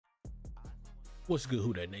What's good,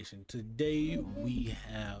 Who That Nation? Today we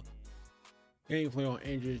have gameplay on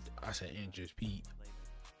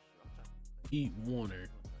Pete Waner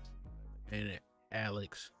and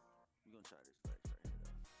Alex.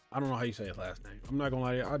 I don't know how you say his last name. I'm not gonna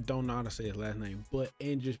lie to you, I don't know how to say his last name, but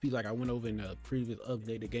Pete, like I went over in the previous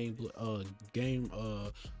update, the game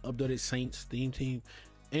updated Saints theme team.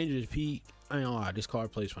 Pete, I ain't gonna lie, this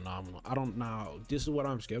card plays phenomenal. I don't know. This is what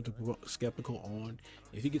I'm skeptical on.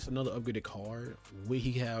 If he gets another upgraded card, will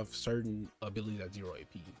he have certain abilities at 0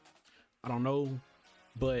 AP? I don't know,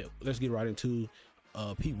 but let's get right into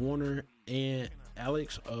Pete Waner and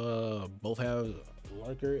Alex. Both have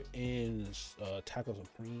Lurker and Tackle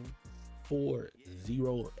Supreme for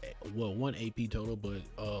 1 AP total, but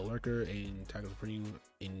Lurker and Tackle Supreme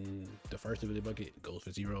in the first ability bucket goes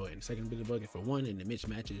for 0 and the second ability bucket for 1, and the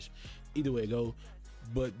mismatches either way it go.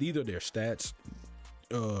 But these are their stats.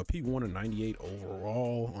 Pete Waner 98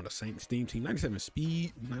 overall on the Saints team, 97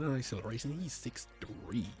 speed, 99 acceleration. He's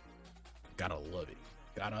 6'3". Gotta love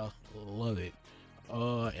it.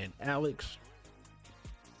 And Alex,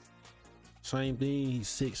 same thing. He's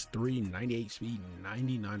 6'3", 98 speed,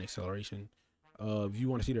 99 acceleration. If you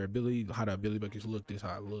want to see their ability, how the ability buckets look, this is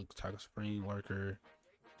how it looks. Tackle Supreme, Lurker.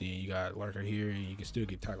 Then you got Lurker here, and you can still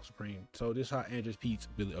get Tackle Supreme. So this is how Pete's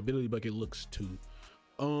ability bucket looks too.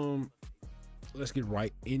 Let's get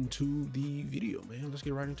right into the video, man. Let's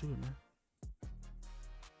get right into it, man.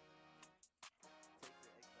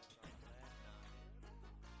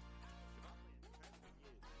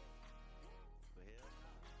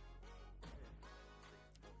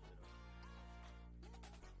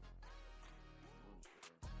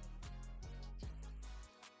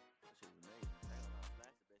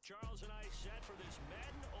 Charles and I set for this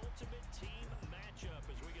Madden Ultimate Team matchup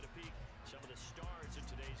as we get a peek some of the stars in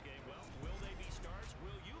today's game. Well, will they be stars?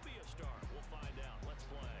 Will you be a star? We'll find out. Let's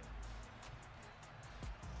play.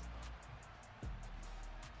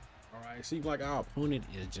 All right, seems like our opponent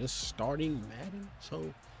is just starting Madden,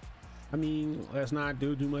 so I mean, let's not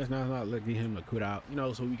do too much. Let's not let him to quit out, you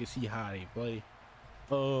know, so we can see how they play.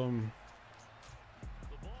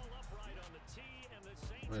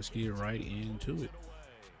 Let's get right into it.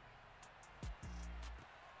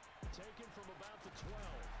 Taken from about the 12.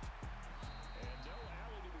 And no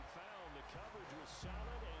alley to be found. The coverage was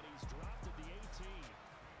solid, and he's dropped at the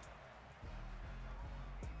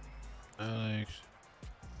 18. Alex,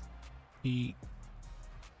 Pete,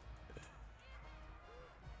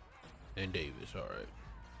 and Davis. All right.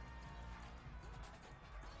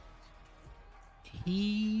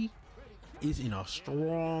 He is in a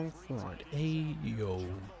strong front. Hey, yo.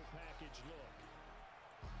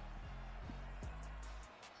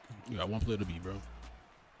 You got one player to beat, bro.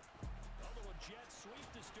 Jet sweep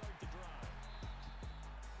to start the drive.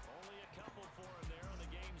 Only a couple for him there on the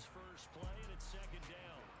game's first play, and it's second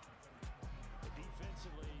down.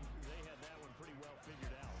 Defensively, they had that one pretty well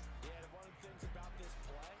figured out. Yeah, one of the things about this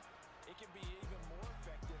play, it can be even more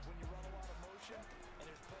effective when you run a lot of motion, and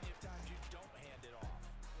there's plenty of times you don't hand it off.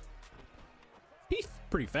 He's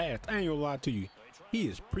pretty fast. I ain't gonna lie to you. He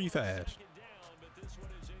is pretty fast.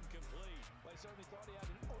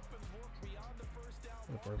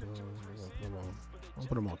 I'll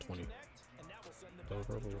put him on 20. Those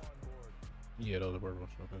purple. Yeah, those are purples.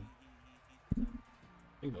 Okay. I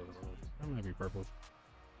think those are purples. That might be purples.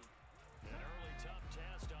 An early tough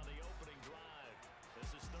test on the opening drive.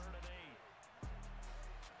 This is 3rd and 8.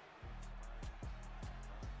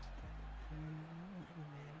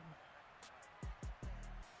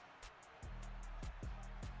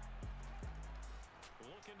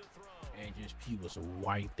 Looking to throw. And just Pete was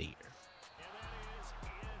right there.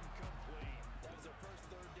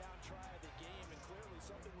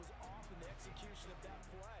 Of that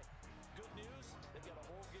play. Good news, they've got a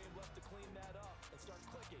whole game left to clean that up and start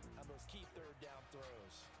clicking on those key 3rd down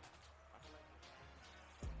throws.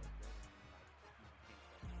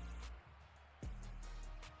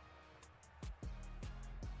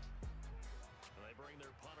 They bring their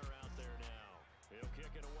punter out there now. He'll kick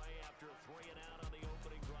it away after a 3 and out on the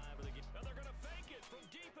opening drive of the game. And they're going to fake it from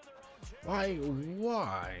deep in their own territory. Like,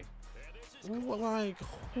 why? Like,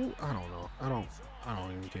 who? I don't know. I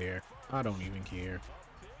don't even care. I don't even care.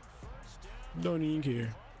 Don't even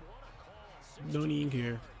care. Don't even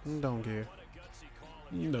care. Don't care.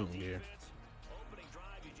 Don't care.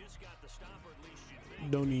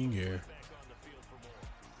 Don't even care.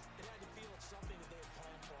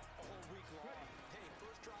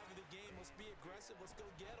 Let's go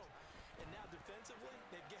get them. And now defensively,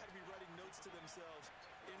 they've got to be writing notes to themselves.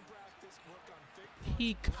 In practice, work on fake.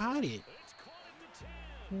 He caught it.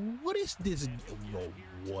 What is this?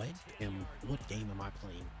 What game am I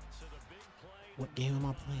playing? What game am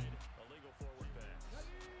I playing? Illegal forward pass.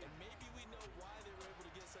 And maybe we know why they were able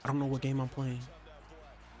to get such I don't know what game I'm playing. on that play.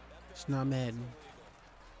 It's not Madden.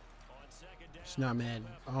 On second down. It's not Madden.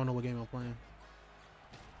 I don't know what game I'm playing. And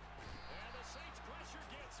the Saints pressure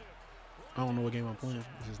gets him. I don't know what game I'm playing.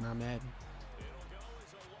 This is not Madden. It'll go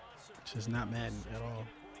as a loss of This is not Madden at all.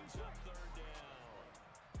 brings up third down.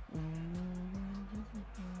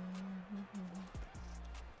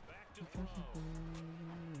 Back to throw.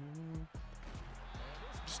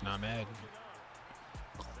 It's not Madden.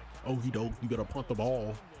 Oh, he don't. You gotta punt the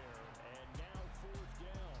ball. And now fourth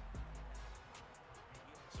down.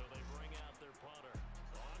 So they bring out their punter.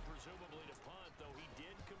 On presumably to punt, though he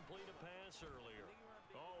did complete a pass earlier.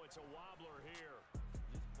 Oh, it's a wobbler here.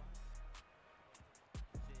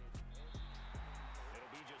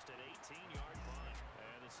 It'll be just an 18-yard punt.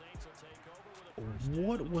 And the Saints will take over with a first down.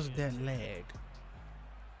 What was that lag?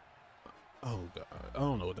 Oh god, I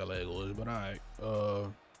don't know what that lag was, but I So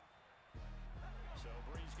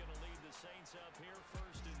Bree's going to lead the Saints up here,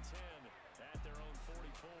 1st and 10 at their own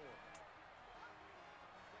 44.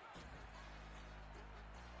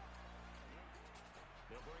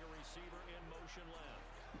 They'll bring a receiver in motion left.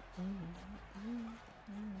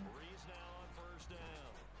 Breeze now on 1st down.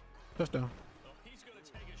 touchdown. Oh, he's going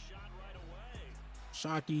to take a shot right away.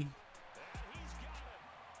 Shockey. And he's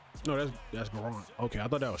got it. No, that's Gronk. Okay, I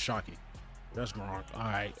thought that was Shockey. That's Gronk. All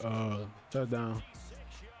right, touchdown. 6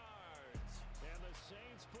 yards. And the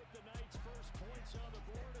Saints put the night's first points on the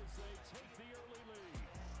board as they take the early lead.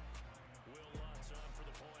 Will Lutz on for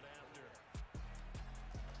the point after.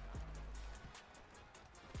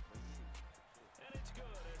 And it's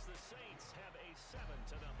good as the Saints have a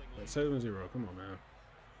 7-0 lead. 7-0. Come on, man.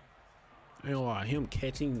 I ain't gonna lie. Him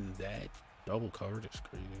catching that double coverage is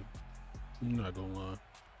crazy. I'm not gonna lie.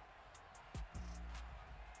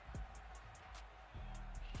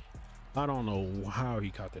 I don't know how he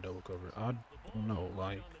caught the double cover. I don't know.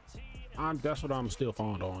 Like, that's what I'm still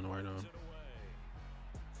fond on right now.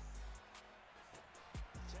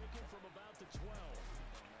 Taken from about the 12.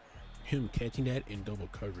 Him catching that in double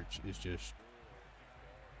coverage is just.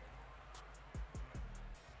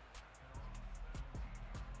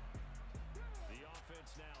 The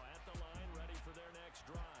offense now at the line, ready for their next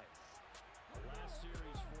drive. The last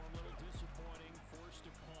series for a little disappointing, forced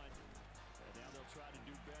to punt. And now they'll try to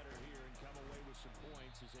do better here and come away with some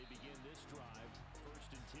points as they begin this drive,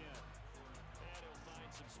 1st and 10. And he'll find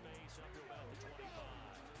some space up to about the 25.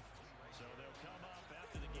 So they'll come up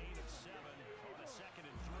after the gain of 7 on a 2nd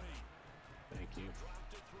and 3. Thank you. Drop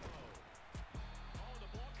to throw. Oh, the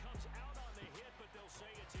ball comes out on the hit, but they'll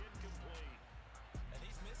say it's incomplete. And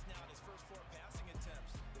he's missed now in his first 4 passing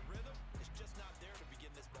attempts. The rhythm is just not there to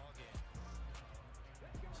begin this ball game.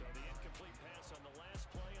 So the incomplete pass on the last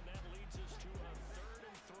play, and that leads us to a 3rd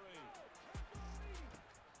and 3.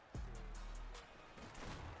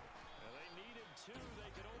 Well, they needed 2.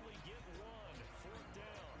 They could only get 1. 4th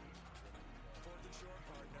down. 4th and short,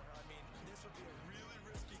 partner. I mean, this would be a really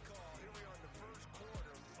risky call. Here we are in the first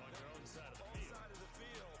quarter. On your own side of the Wrong field. side of the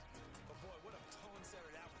field. But boy, what a tone setter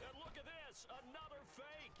that was. And look at this, another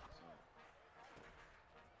fake.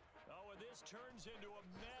 Oh, and this turns into a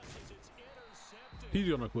mess as it's intercepted. He's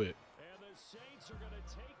gonna quit. And the Saints are going to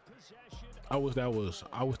take possession. I wish that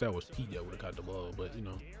was Pete that would have caught the ball, but you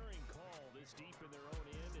know, Daring call this deep in their own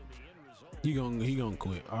end, and the end result. he gonna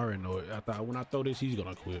quit. I already know it. I thought when I throw this, he's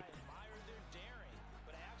gonna quit. Admire their daring,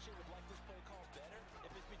 but I actually would like this play call better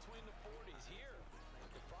if it's between the 40s here.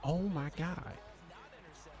 Oh my God! Not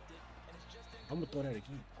intercepted, and it's just I'm gonna throw that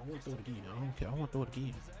again. I want to throw it again. I don't care. I want to throw it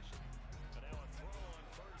again. But now a throw on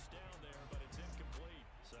 1st down there, but it's incomplete.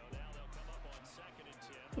 So now they'll come up on 2nd and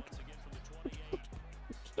 10, once again from the 28.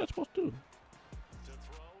 What's that supposed to do? To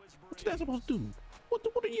throw is What's that supposed to do? What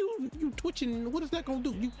are you twitching? What is that gonna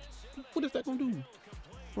do? What is that gonna do?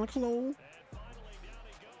 Like, hello? And finally down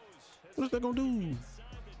he goes. What is that gonna do?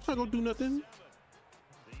 It's not gonna do nothing.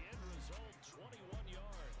 The end result, 21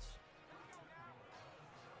 yards.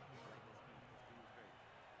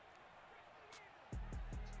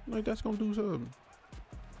 Like, that's gonna do something.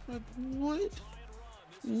 Like, what?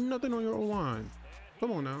 Nothing on your own line.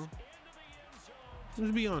 Come on now.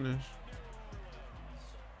 Let's be honest.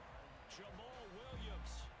 Jamal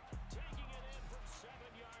Williams taking it in from 7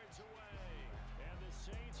 yards away. And the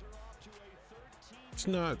Saints are off to a 13.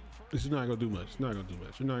 It's not gonna do much. It's not gonna do much.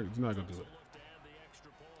 It's not gonna do it. Look to add the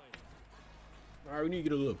extra point. All right, we need to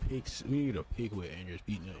get a little picks. We need to get a pick with Andrews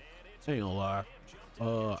beating up. I ain't gonna lie.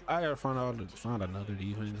 I gotta find another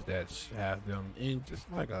defense that's have them in just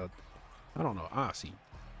like a. I don't know. I see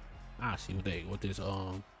what this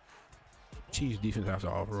Chiefs defense has to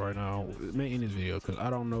offer right now. In this video, because I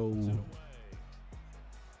don't know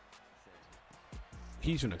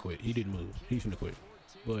He's gonna quit. He didn't move. He's gonna quit.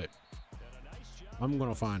 But I'm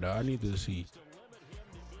gonna find out. I need to see.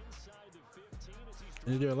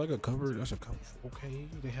 Is there like a cover? That's a cover. Okay,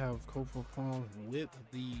 they have cover palm with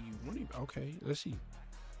the running. Okay, let's see.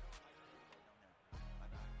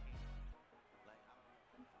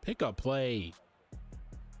 Pick a play.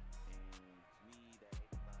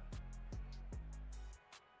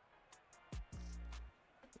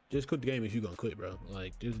 Just quit the game if you're gonna quit, bro.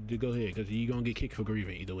 Like, just go ahead, because you're gonna get kicked for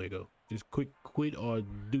grieving either way it go. Just quit or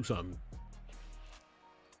do something.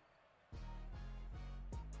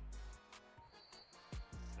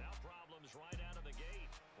 Now problems right out of the gate.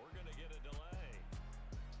 We're going to get a delay.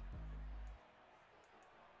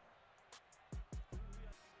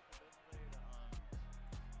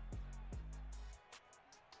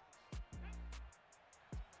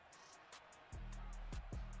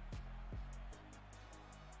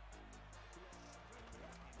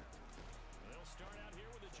 They'll start out here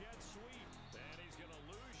with a jet sweep. And he's going to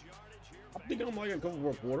lose yardage here. I think I'm like a couple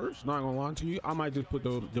reporters. Not gonna lie to you, I might just put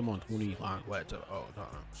them on 20 line flats at all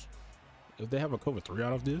times. If they have a cover 3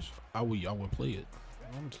 out of this, I would play it.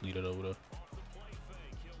 I'm just leave it over there. Off the play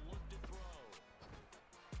fake, he'll look to throw.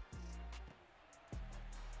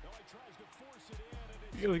 Now he tries to force it in, and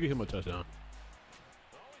it's You gotta get him a touchdown.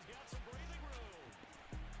 always got some breathing room.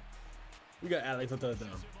 We got Alex a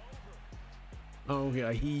touchdown. Oh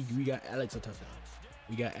yeah, we got Alex a touchdown.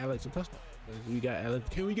 We got Alex a touchdown. We got Alex.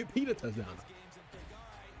 Can we get Pete a touchdown?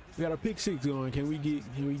 We got a pick 6 going. Can we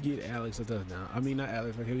get Alex a touchdown? I mean, not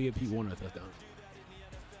Alex, but can we get Pete Waner a touchdown?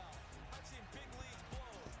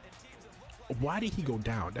 Why did he go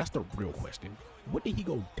down? That's the real question. What did he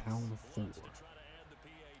go down for?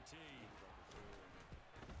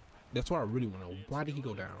 That's what I really want to know. Why did he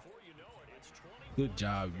go down? Good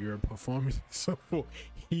job. Your performance so far.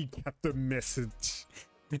 He got the message.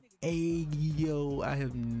 Hey, yo, I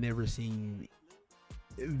have never seen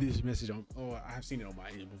this message on. Oh, I've seen it on my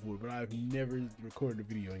end before, but I've never recorded a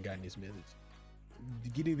video and gotten this message.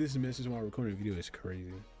 Getting this message while recording a video is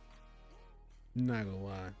crazy. Not gonna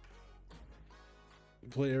lie.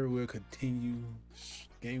 Player will continue.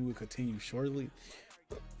 Game will continue shortly.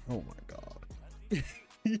 Oh my god.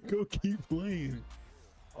 He go keep playing.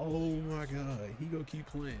 Oh my god. He go keep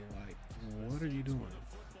playing. Like, what are you doing?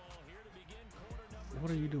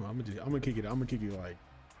 What are you doing? I'm gonna kick it. I'm gonna kick it like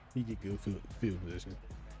he get good field position.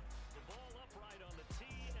 The ball upright on the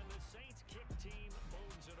tee, and the Saints kick team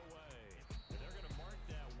moves it away. And they're going to mark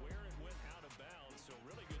that where it went out of bounds. So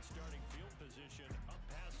really good starting field position up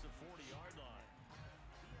past the 40-yard line.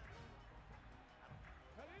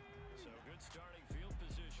 So good starting field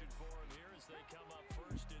position for him here as they come up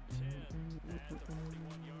 1st and 10 at the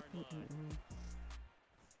 41-yard line.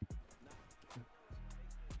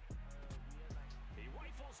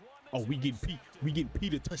 Oh, we get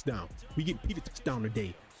Pete a touchdown. We get Pete a touchdown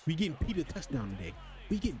today. We getting Pete a touchdown today.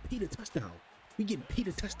 We getting Pete a touchdown. We getting Pete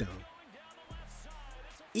a touchdown.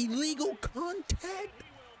 Illegal contact.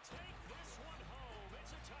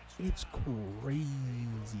 It's crazy.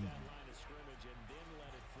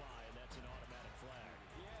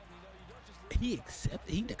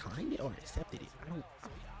 He declined it or accepted it.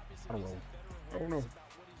 I don't know.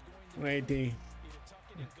 Anything.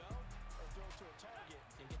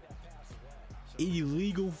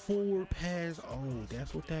 Illegal forward pass. Oh,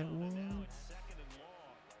 that's what that was.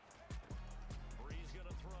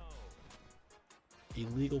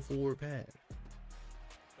 Illegal forward pass.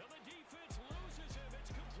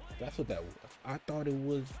 That's what that was. I thought it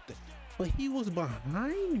was, but he was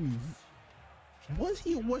behind me. Was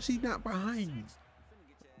he or was he not behind me?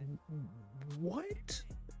 What?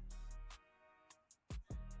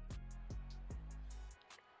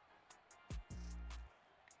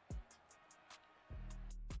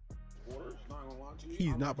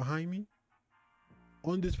 He's not behind me.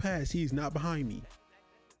 On this pass, he's not behind me.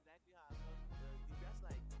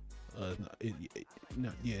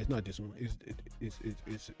 It's not this one.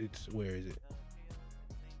 It's where is it?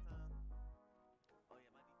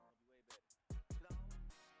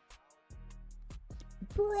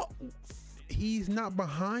 Bro, he's not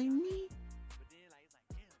behind me.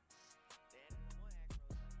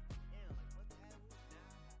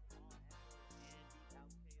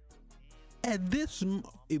 At this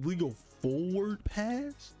illegal forward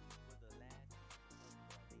pass?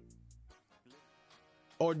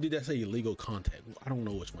 Or did that say illegal contact? I don't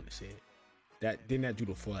know which one it said. That didn't that do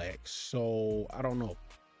the flag? So I don't know.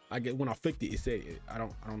 I get when I flicked it, it said it. I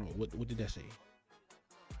don't know. What did that say?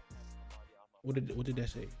 What did that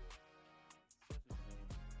say?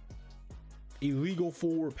 Illegal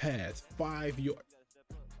forward pass, 5 yards.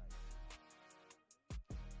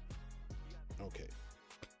 Okay.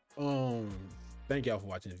 Thank y'all for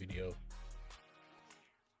watching the video.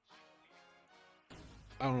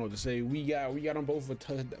 I don't know what to say. We got them both a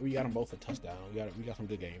touchdown. We got some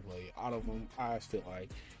good gameplay out of them. I feel like,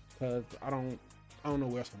 cause I don't know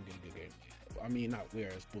where else I'm gonna get a good gameplay. I mean, not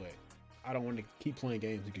where else, but I don't want to keep playing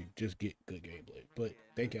games to just get good gameplay. But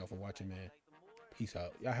thank y'all for watching, man. Peace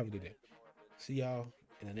out. Y'all have a good day. See y'all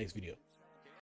in the next video.